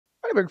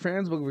Hi, big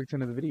fans. Welcome back to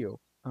another video.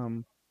 I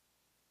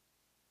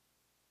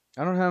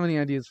don't have any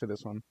ideas for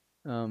this one.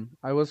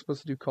 I was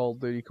supposed to do Call of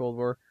Duty Cold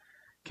War.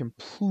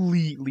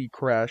 Completely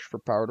crashed for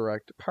Power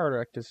Direct. Power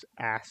Direct is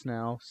ass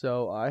now,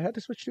 so I had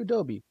to switch to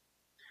Adobe.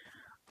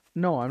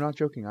 No, I'm not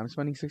joking. I'm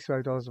spending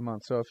 $65 a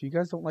month. So if you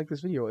guys don't like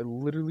this video, it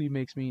literally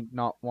makes me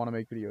not want to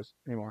make videos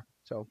anymore.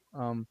 So,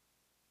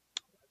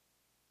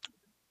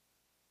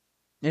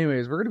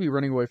 anyways, we're going to be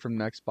running away from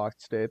next box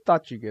today. I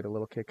thought you'd get a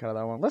little kick out of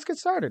that one. Let's get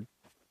started.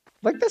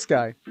 Like this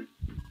guy.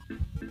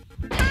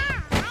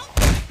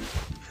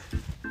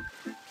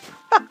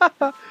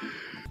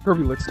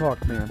 Kirby, let's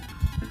talk, man.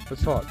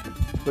 Let's talk.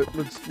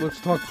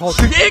 Let's talk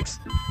politics.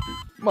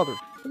 Mother,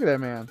 look at that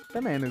man.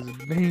 That man is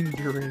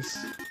dangerous.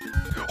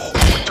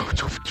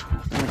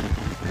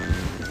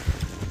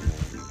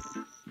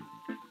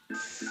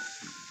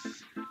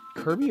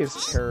 Kirby is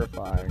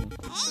terrifying.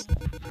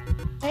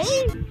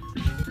 Hey!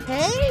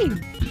 Hey!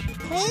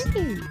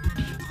 Hey!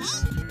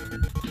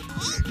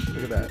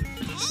 Look at that.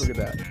 Look at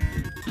that.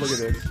 Look at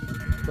this.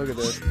 Look at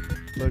this.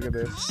 Look at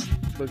this.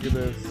 Look at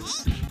this.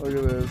 Look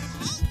at this.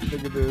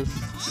 Look at this.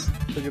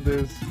 Look at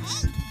this.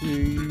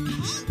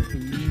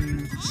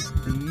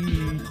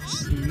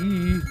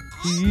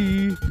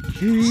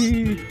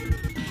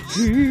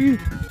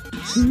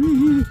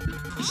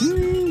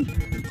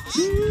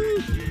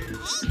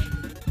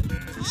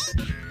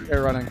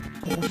 They're running.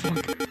 Oh fuck.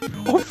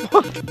 Oh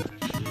fuck.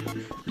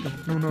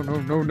 No.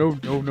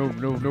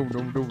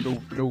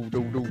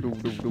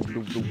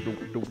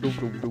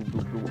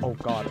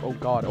 Oh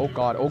god.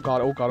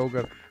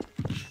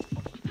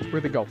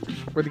 Where'd they go?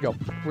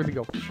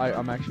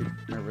 I'm actually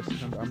nervous.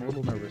 I'm a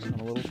little nervous. I'm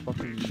a little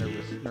fucking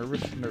nervous.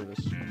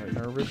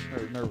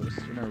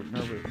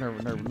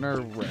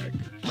 Nerve wreck.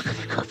 Look at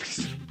the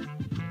Kirby's.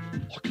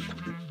 Look at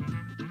them.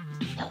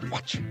 They're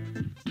watching.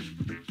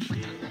 Look at the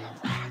little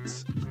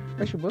rats.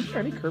 Actually, was there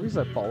any Kirby's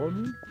that followed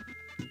me?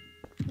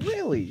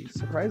 Really?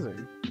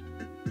 Surprising.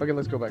 Okay,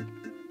 let's go back.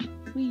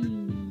 Whee.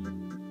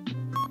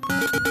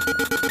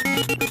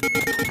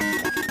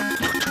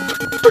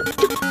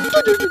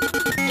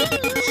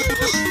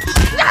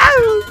 No!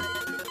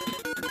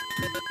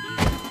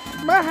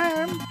 My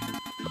hand!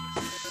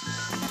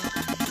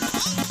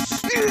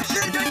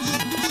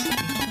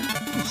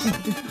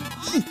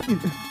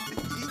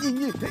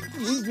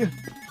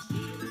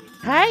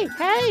 Hey!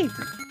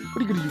 What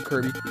are you gonna do,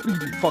 Kirby? What are you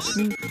gonna do, fuck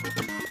me?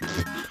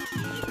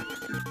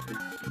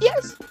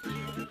 Yes!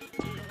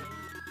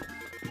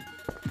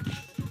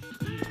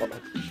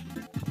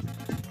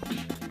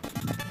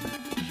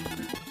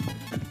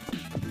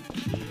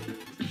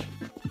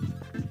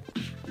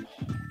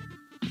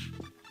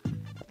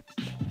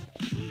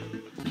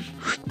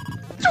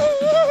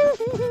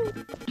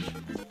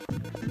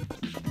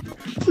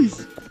 Please,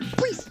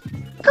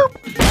 go,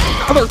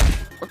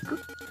 motherfucker!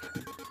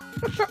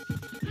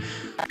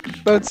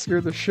 That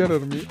scared the shit out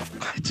of me.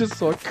 I just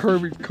saw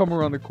Kirby come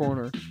around the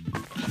corner.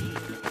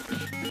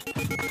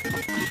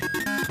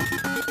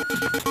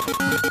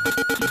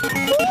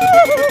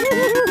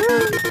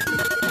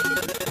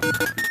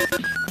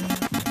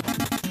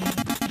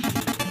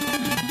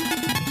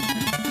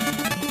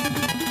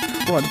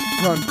 Run.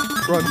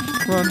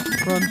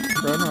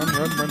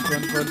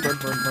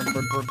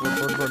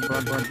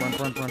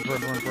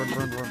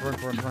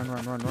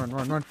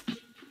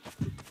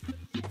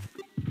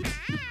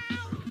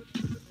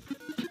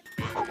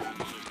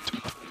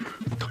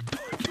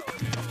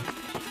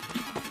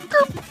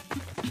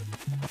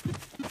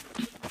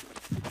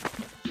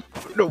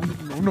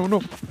 No.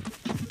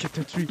 Get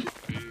that tree.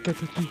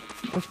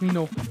 Touch me,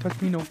 no.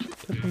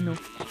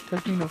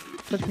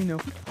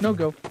 No,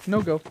 go.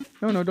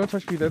 No, don't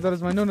touch me there. That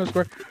is my no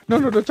score. No,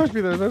 don't touch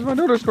me there. That is my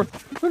no score.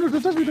 No,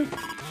 don't touch me there.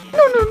 No.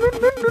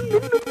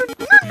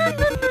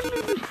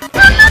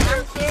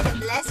 I'm here to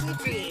bless your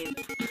dream.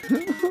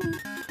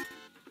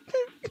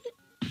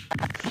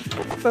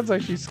 That's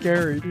actually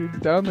scary,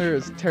 dude. Down there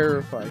is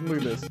terrifying.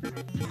 Look at this.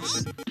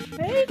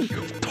 Hey!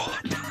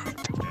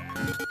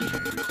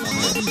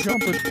 I'm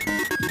jumping.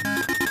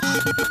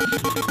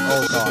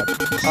 Oh god.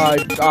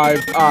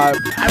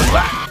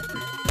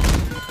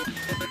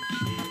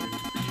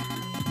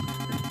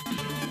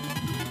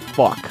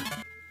 Fuck.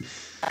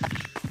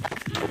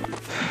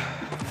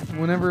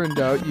 Whenever in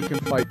doubt, you can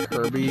fight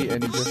Kirby,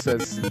 and he just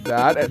says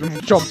that,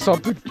 and jumps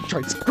up and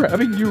tries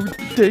grabbing you,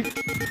 dick.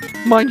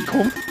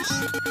 Minecraft.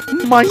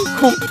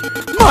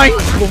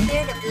 I'm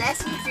here to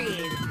bless your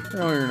dream.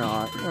 No, you're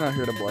not. You're not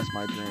here to bless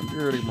my dreams.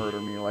 You're here to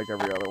murder me like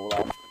every other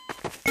one.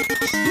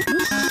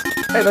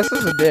 Hey, this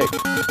is a dick.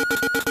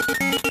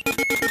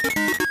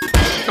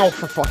 Oh,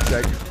 for fuck's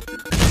sake. I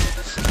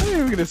didn't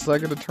even get a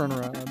second to turn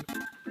around.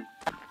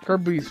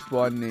 Kirby's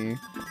funny.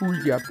 Ooh,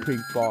 yeah,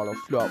 pink bottle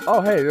flop.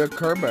 Oh, hey, they're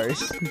Kirby.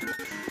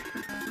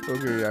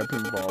 Okay, yeah,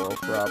 pink bottle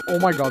flop. Oh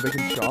my god, they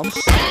can jump.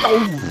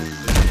 Oh!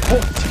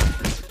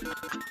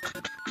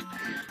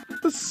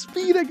 The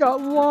speed it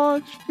got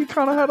launched. He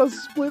kind of had a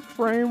split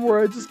frame where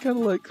I just kind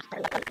of like...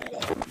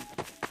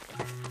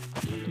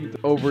 Dude,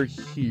 over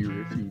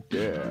here if you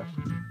dare.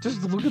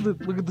 Just look at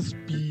the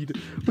speed.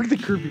 Look at the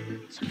Kirby.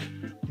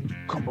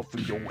 coming for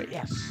your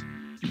ass.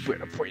 You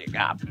better pray to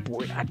God,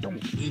 boy, I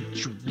don't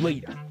eat you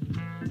later.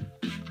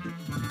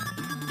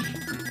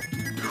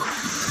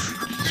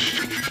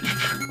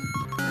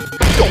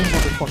 Oh,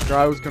 motherfucker,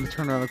 I was gonna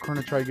turn around the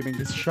corner and try getting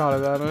this shot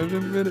of that. I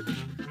didn't minute.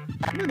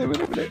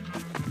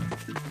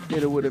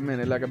 Hit it with a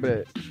minute, like a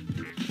bit.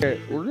 Okay,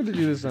 we're gonna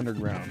do this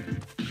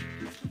underground.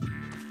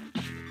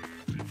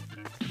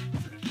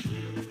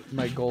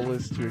 My goal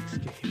is to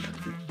escape.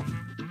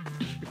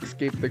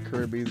 Escape the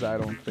Kirby's, I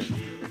don't think.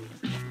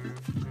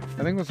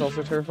 I think what's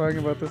also terrifying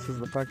about this is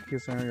the fact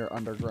that you're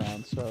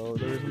underground, so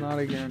there's not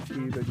a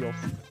guarantee that you'll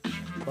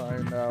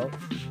find out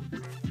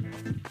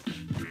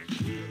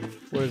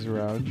what is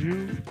around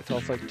you until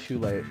it's like too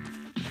late.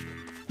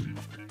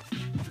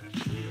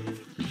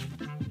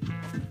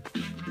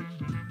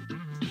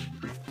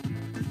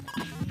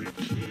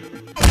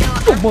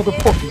 Oh,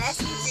 motherfuckers!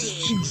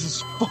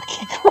 Jesus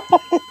fucking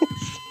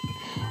Christ!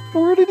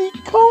 Where did he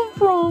come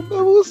from?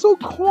 That was so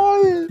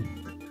quiet!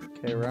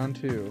 Okay, round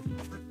 2.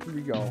 Here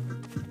we go.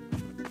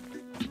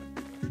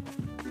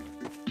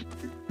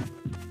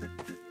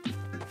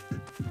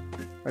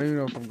 I don't even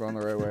know if I'm going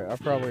the right way. I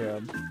probably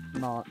am.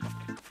 Not.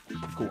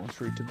 Going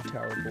straight to the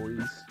tower,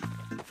 boys.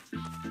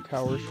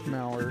 Tower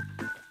schmower.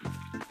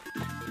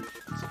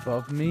 It's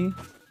above me?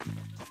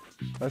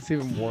 That's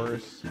even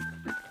worse.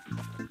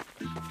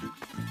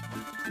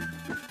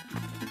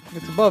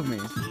 It's above me.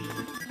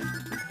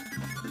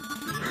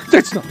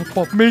 That's not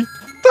above me!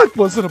 That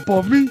wasn't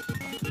above me!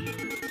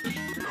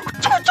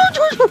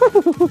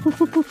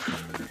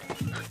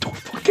 Don't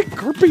fucking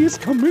Kirby is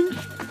coming!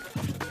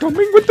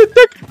 Coming with the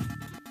dick!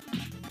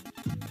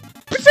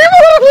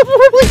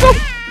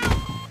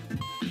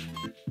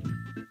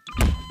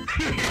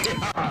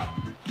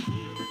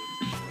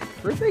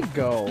 Where'd they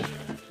go?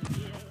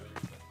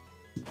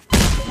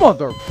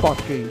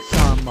 Motherfucking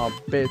son of a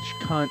bitch,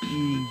 cunt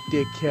eating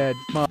dickhead.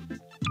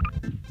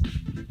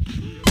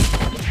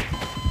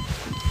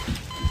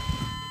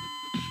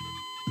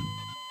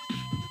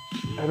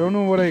 I don't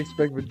know what I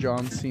expect with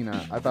John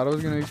Cena. I thought I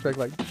was gonna expect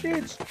like,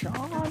 it's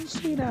John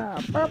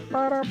Cena.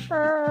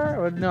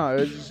 But no, it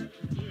was just...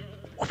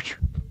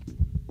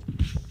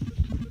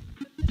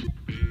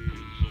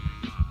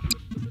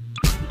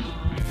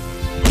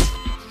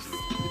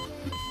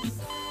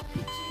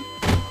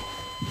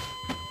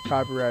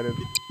 Copyrighted.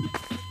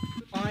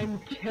 I'm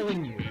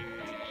killing you.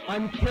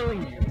 I'm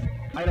killing you.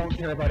 I don't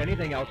care about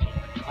anything else.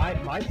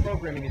 My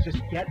programming is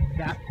just get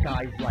that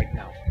guy right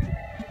now.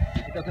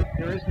 It doesn't,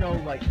 there is no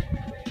like,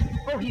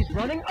 oh, he's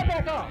running, I'll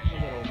back off a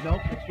little. No,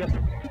 it's just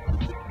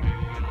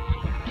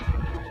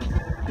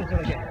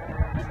like it.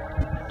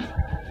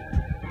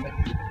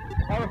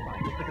 It's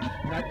horrifying. It's like a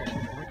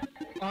nightmare.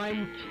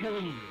 I'm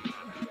killing you.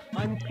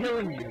 I'm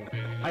killing you.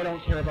 I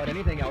don't care about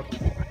anything else.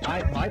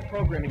 My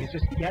programming is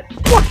just get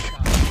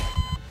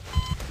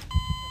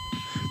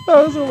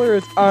That was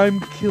hilarious. I'm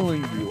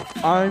killing you.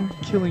 I'm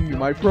killing you.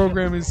 My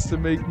program is to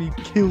make me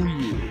kill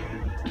you.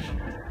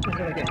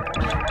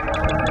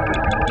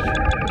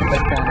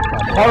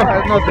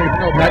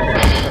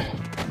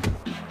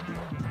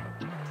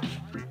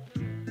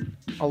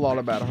 A lot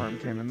of bad harm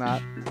came in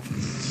that.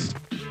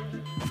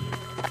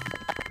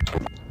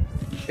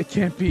 It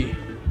can't be.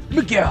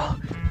 Miguel,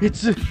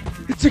 it's a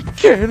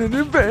canon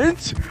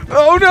event.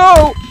 Oh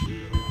no!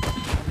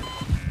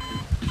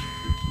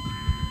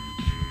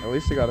 At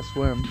least I gotta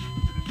swim.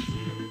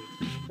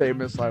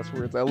 Famous last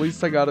words. At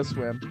least I gotta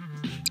swim.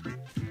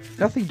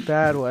 Nothing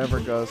bad will ever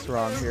go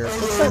wrong here.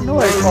 What's that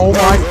noise? Oh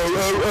my!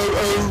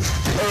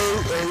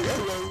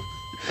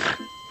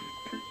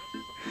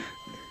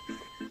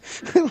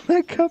 I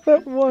like how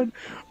that one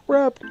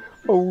wrapped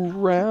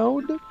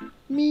around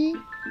me.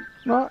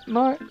 Not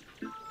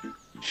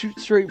shoot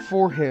straight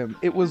for him.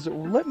 It was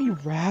let me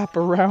wrap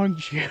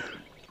around you.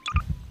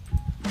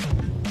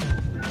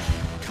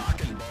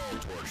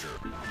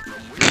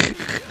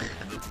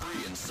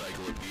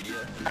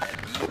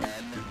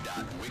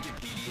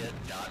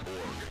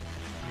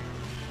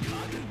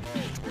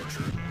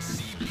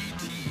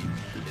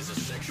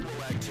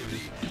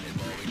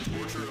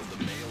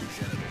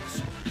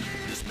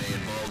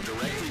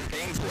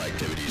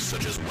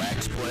 Such as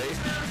wax play,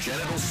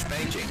 genital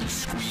spanking,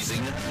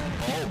 squeezing,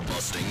 ball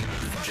busting,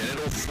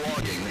 genital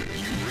flogging,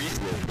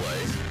 urethral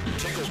play,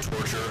 tickle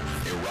torture,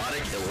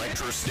 erotic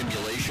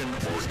electrostimulation,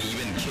 or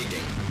even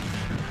kicking.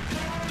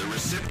 The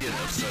recipient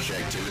of such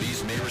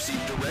activities may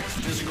receive direct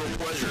physical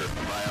pleasure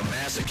via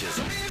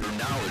masochism through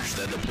knowledge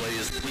that the play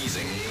is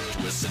pleasing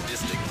to a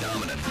sadistic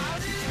dominant.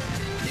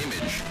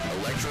 Image,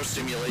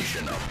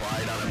 electrostimulation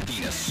applied on a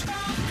penis.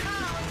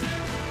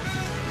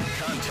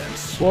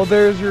 Contents. Well,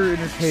 there's your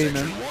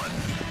entertainment.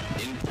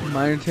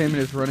 My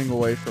entertainment is running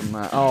away from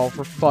that. Oh,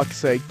 for fuck's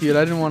sake, dude!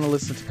 I didn't want to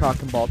listen to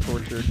cock and ball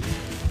torture.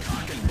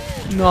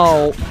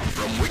 No.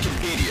 From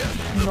Wikipedia.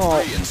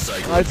 No.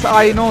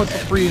 I know it's a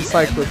free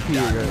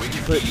encyclopedia,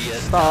 but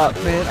stop,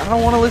 man! I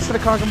don't want to listen to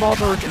cock and ball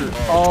torture.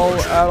 Oh,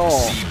 at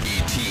all.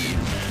 CBT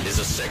is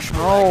a sexual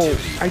No,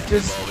 activity I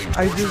just. involving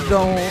I just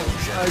don't.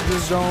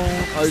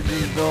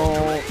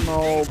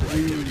 No,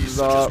 please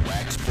stop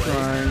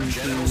trying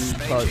to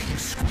touch.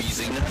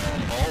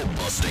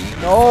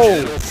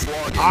 No!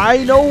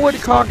 I know what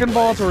cock and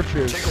ball torture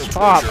is.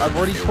 Stop, I've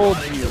already told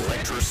you.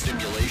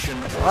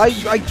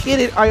 I get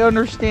it, I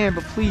understand,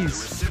 but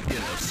please.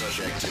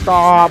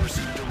 Stop.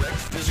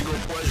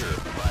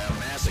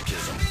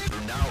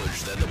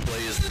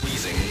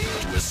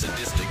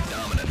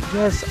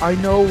 Yes, I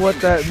know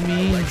what that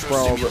means,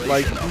 bro, but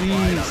like,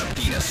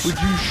 please, would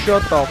you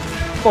shut the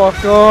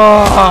fuck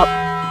up?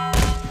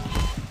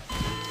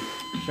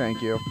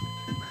 Thank you.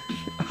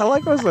 I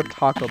like those the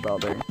Taco Bell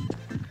thing.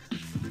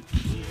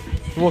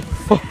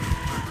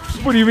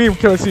 What do you mean?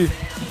 Can I see?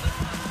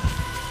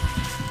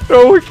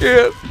 No, we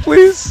can't.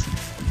 Please,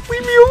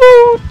 leave me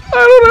alone.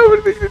 I don't have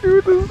anything to do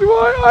with this. Do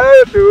I? I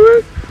didn't do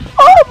it.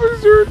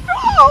 Officer,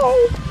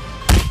 no!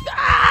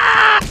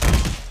 Ah!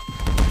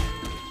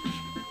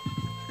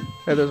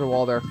 Hey, there's a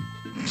wall there.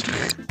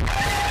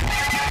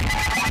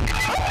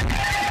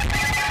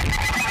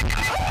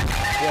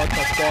 What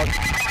the fuck?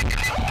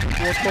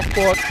 What the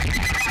fuck?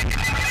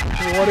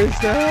 What is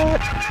that?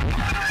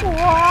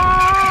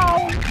 Wow!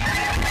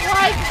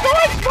 Like,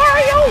 nice,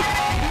 Mario!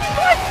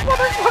 Nice,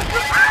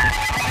 motherfucker!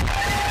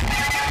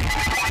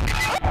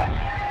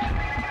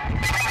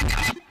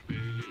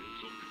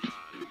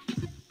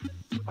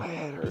 My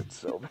head hurts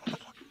so bad.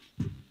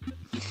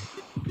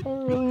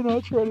 I'm really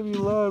not trying to be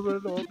loud, but I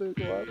don't think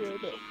loud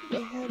right now. My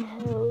head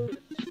hurts.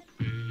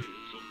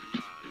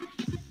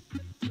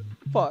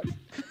 Fuck.